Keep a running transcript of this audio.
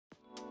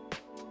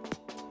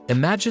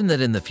Imagine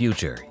that in the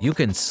future, you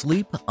can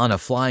sleep on a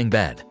flying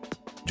bed,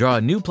 draw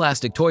a new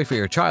plastic toy for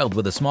your child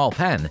with a small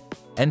pen,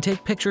 and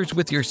take pictures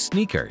with your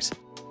sneakers.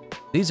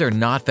 These are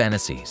not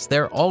fantasies,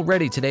 they're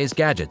already today's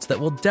gadgets that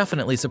will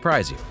definitely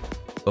surprise you.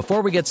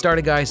 Before we get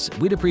started, guys,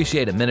 we'd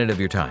appreciate a minute of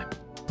your time.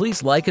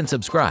 Please like and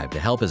subscribe to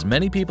help as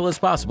many people as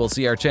possible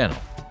see our channel.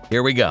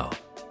 Here we go.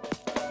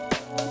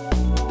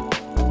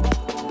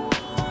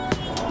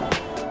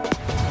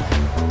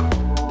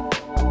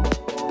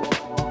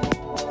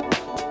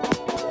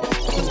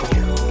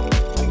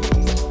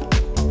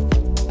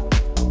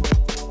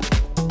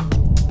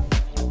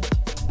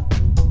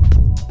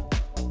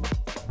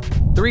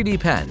 "3D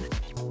pen."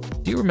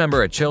 Do you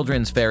remember a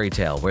children's fairy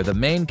tale where the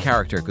main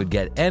character could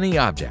get any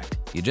object?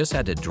 You just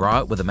had to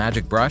draw it with a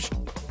magic brush?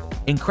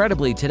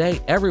 Incredibly,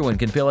 today everyone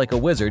can feel like a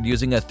wizard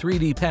using a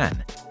 3D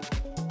pen.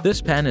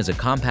 This pen is a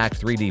compact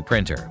 3D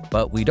printer,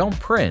 but we don't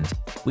print,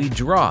 we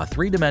draw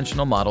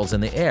three-dimensional models in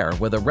the air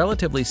with a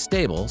relatively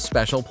stable,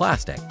 special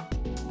plastic.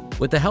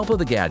 With the help of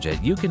the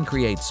gadget, you can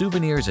create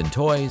souvenirs and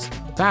toys,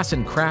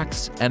 fasten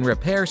cracks, and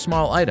repair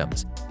small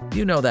items.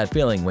 You know that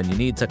feeling when you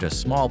need such a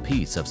small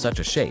piece of such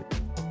a shape.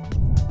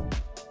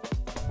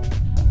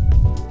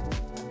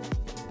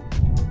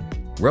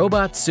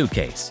 Robot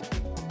suitcase.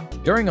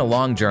 During a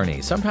long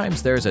journey,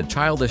 sometimes there's a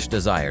childish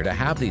desire to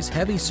have these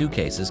heavy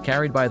suitcases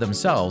carried by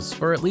themselves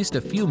for at least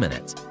a few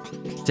minutes.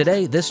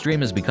 Today, this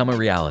dream has become a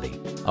reality.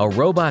 A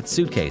robot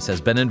suitcase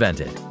has been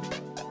invented.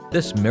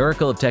 This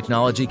miracle of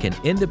technology can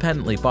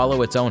independently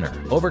follow its owner,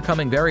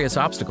 overcoming various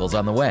obstacles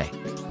on the way.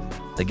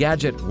 The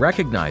gadget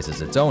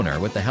recognizes its owner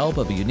with the help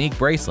of a unique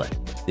bracelet,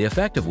 the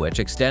effect of which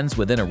extends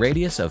within a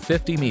radius of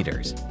 50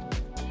 meters.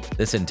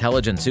 This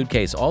intelligent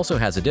suitcase also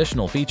has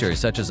additional features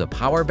such as a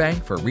power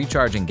bank for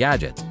recharging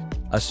gadgets,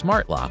 a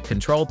smart lock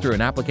controlled through an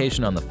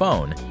application on the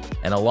phone,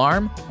 an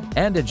alarm,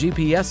 and a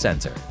GPS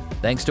sensor,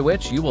 thanks to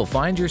which you will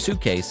find your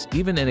suitcase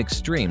even in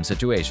extreme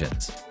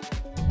situations.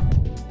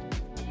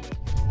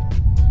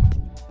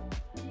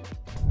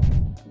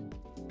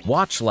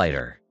 Watch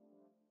lighter.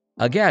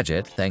 A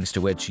gadget thanks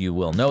to which you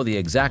will know the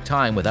exact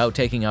time without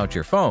taking out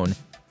your phone,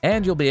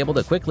 and you'll be able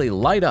to quickly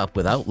light up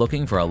without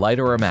looking for a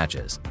lighter or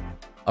matches.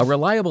 A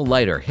reliable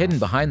lighter hidden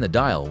behind the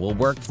dial will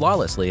work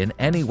flawlessly in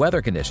any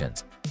weather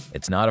conditions.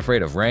 It's not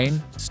afraid of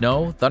rain,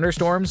 snow,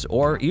 thunderstorms,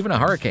 or even a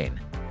hurricane.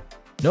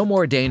 No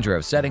more danger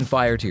of setting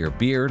fire to your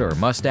beard or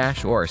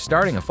mustache or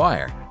starting a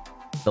fire.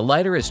 The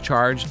lighter is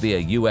charged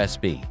via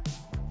USB.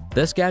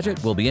 This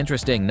gadget will be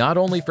interesting not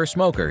only for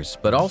smokers,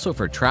 but also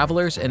for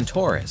travelers and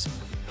tourists,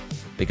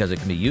 because it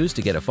can be used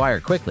to get a fire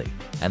quickly,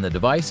 and the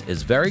device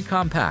is very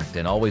compact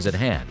and always at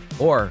hand,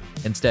 or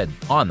instead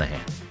on the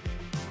hand.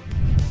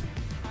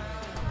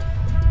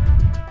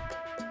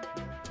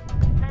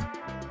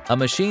 A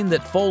machine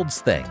that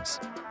folds things.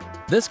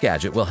 This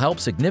gadget will help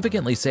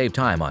significantly save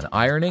time on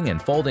ironing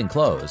and folding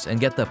clothes and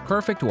get the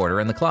perfect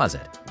order in the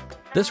closet.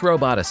 This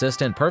robot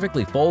assistant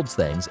perfectly folds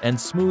things and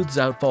smooths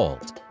out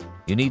folds.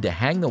 You need to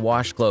hang the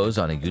washed clothes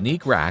on a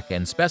unique rack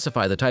and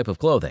specify the type of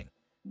clothing.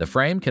 The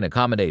frame can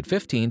accommodate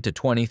 15 to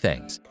 20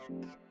 things.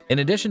 In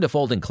addition to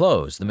folding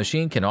clothes, the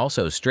machine can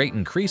also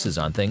straighten creases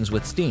on things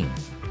with steam.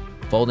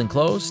 Folding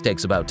clothes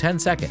takes about 10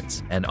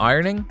 seconds, and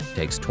ironing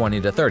takes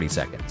 20 to 30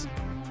 seconds.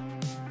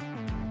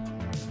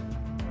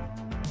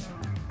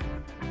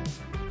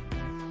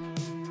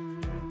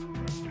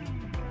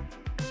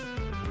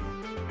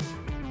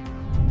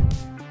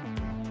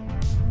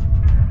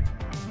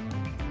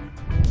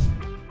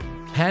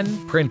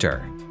 Pen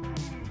printer.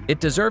 It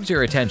deserves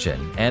your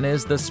attention and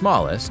is the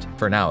smallest,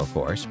 for now of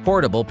course,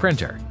 portable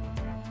printer.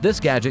 This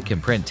gadget can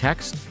print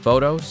text,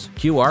 photos,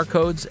 QR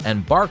codes,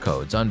 and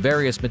barcodes on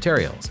various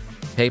materials: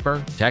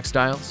 paper,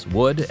 textiles,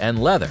 wood, and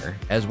leather,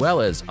 as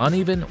well as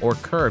uneven or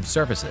curved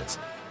surfaces.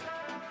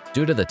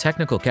 Due to the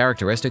technical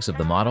characteristics of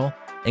the model,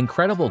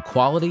 incredible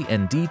quality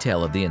and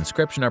detail of the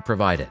inscription are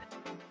provided.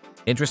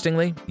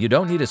 Interestingly, you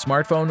don't need a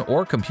smartphone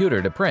or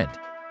computer to print.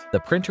 The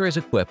printer is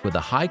equipped with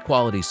a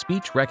high-quality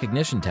speech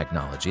recognition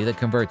technology that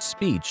converts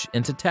speech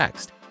into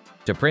text.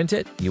 To print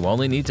it, you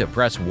only need to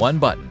press one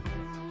button.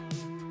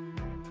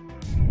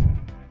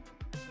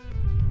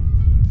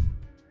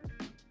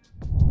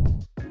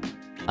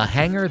 A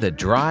hanger that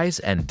dries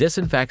and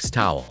disinfects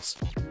towels.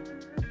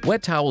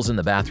 Wet towels in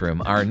the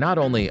bathroom are not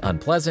only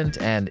unpleasant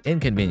and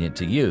inconvenient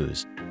to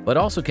use, but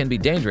also can be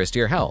dangerous to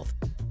your health,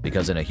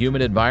 because in a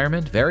humid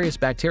environment, various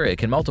bacteria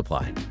can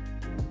multiply.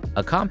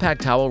 A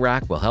compact towel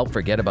rack will help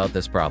forget about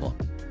this problem.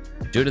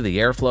 Due to the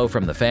airflow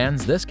from the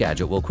fans, this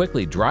gadget will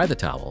quickly dry the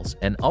towels,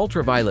 and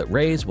ultraviolet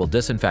rays will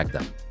disinfect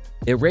them.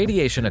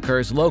 Irradiation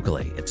occurs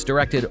locally, it's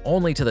directed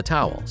only to the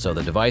towel, so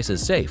the device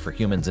is safe for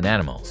humans and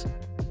animals.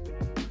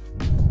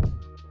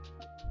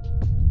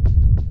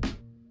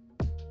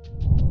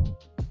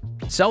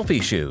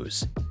 Selfie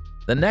shoes.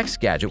 The next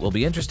gadget will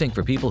be interesting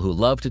for people who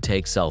love to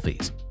take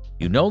selfies.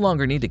 You no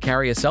longer need to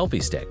carry a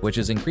selfie stick, which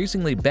is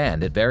increasingly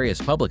banned at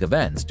various public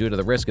events due to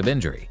the risk of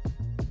injury.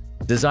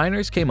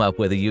 Designers came up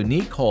with a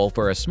unique hole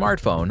for a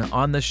smartphone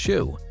on the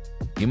shoe.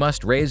 You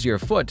must raise your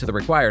foot to the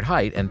required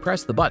height and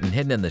press the button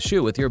hidden in the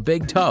shoe with your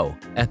big toe,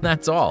 and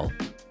that's all.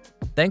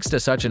 Thanks to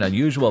such an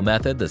unusual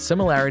method, the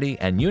similarity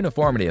and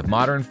uniformity of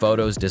modern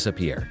photos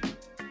disappear.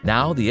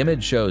 Now the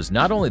image shows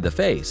not only the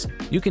face,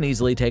 you can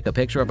easily take a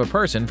picture of a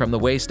person from the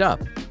waist up.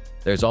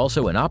 There's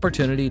also an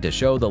opportunity to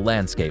show the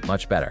landscape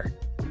much better.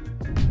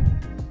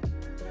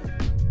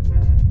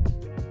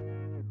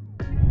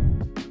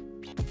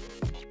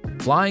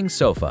 Flying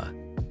sofa.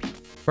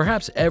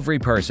 Perhaps every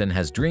person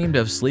has dreamed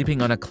of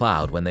sleeping on a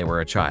cloud when they were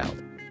a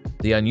child.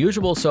 The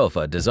unusual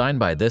sofa designed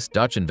by this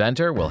Dutch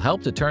inventor will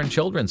help to turn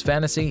children's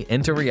fantasy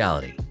into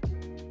reality.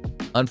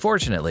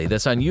 Unfortunately,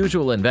 this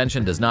unusual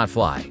invention does not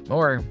fly,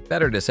 or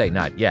better to say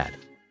not yet,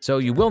 so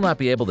you will not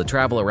be able to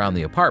travel around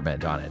the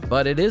apartment on it,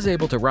 but it is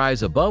able to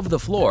rise above the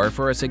floor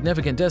for a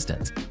significant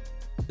distance.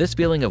 This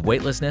feeling of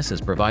weightlessness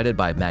is provided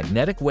by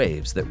magnetic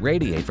waves that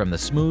radiate from the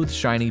smooth,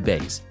 shiny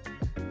base.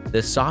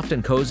 This soft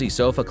and cozy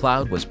sofa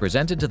cloud was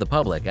presented to the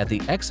public at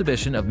the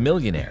Exhibition of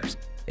Millionaires.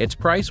 Its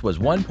price was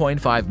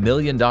 $1.5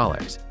 million.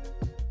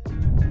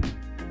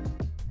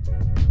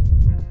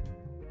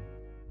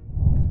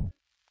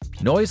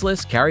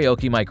 Noiseless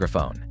karaoke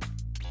microphone.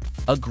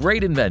 A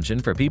great invention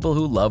for people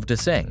who love to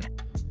sing.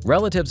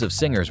 Relatives of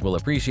singers will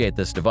appreciate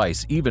this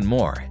device even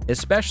more,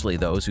 especially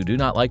those who do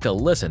not like to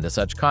listen to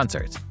such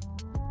concerts.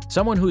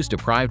 Someone who's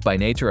deprived by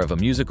nature of a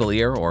musical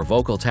ear or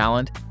vocal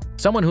talent,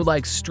 someone who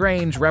likes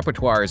strange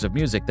repertoires of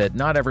music that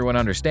not everyone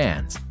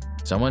understands,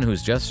 someone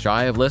who's just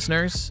shy of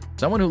listeners,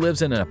 someone who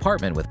lives in an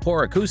apartment with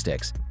poor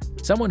acoustics,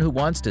 someone who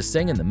wants to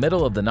sing in the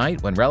middle of the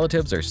night when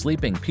relatives are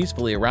sleeping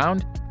peacefully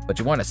around, but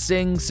you want to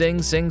sing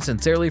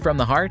sincerely from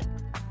the heart?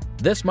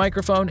 This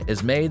microphone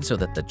is made so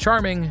that the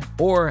charming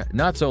or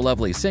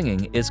not-so-lovely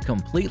singing is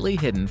completely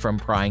hidden from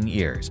prying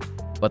ears,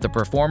 but the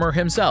performer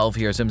himself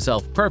hears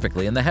himself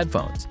perfectly in the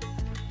headphones.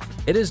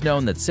 It is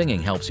known that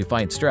singing helps you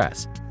fight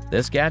stress.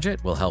 This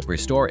gadget will help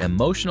restore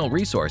emotional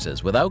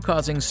resources without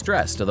causing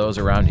stress to those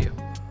around you.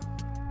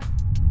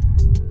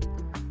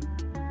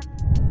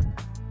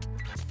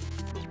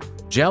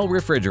 Gel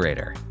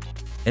refrigerator.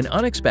 An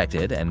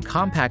unexpected and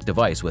compact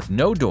device with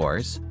no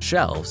doors,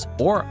 shelves,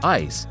 or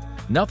ice,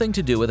 nothing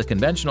to do with a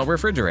conventional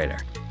refrigerator.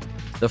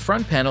 The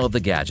front panel of the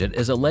gadget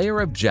is a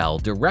layer of gel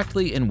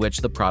directly in which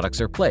the products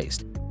are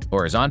placed,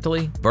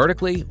 horizontally,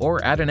 vertically,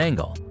 or at an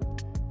angle.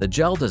 The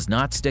gel does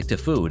not stick to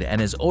food and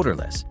is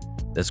odorless.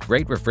 This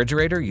great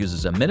refrigerator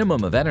uses a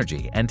minimum of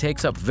energy and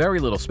takes up very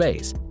little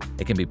space.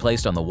 It can be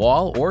placed on the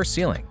wall or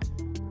ceiling.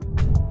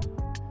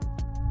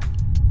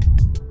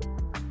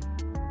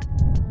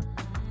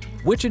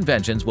 Which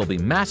inventions will be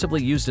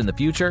massively used in the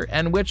future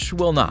and which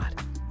will not?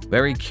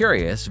 Very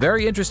curious,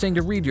 very interesting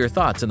to read your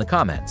thoughts in the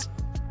comments.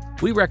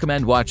 We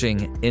recommend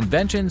watching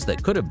Inventions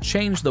That Could Have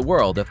Changed the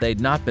World If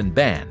They'd Not Been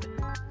Banned.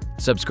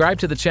 Subscribe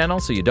to the channel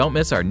so you don't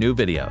miss our new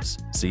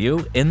videos. See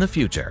you in the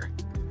future.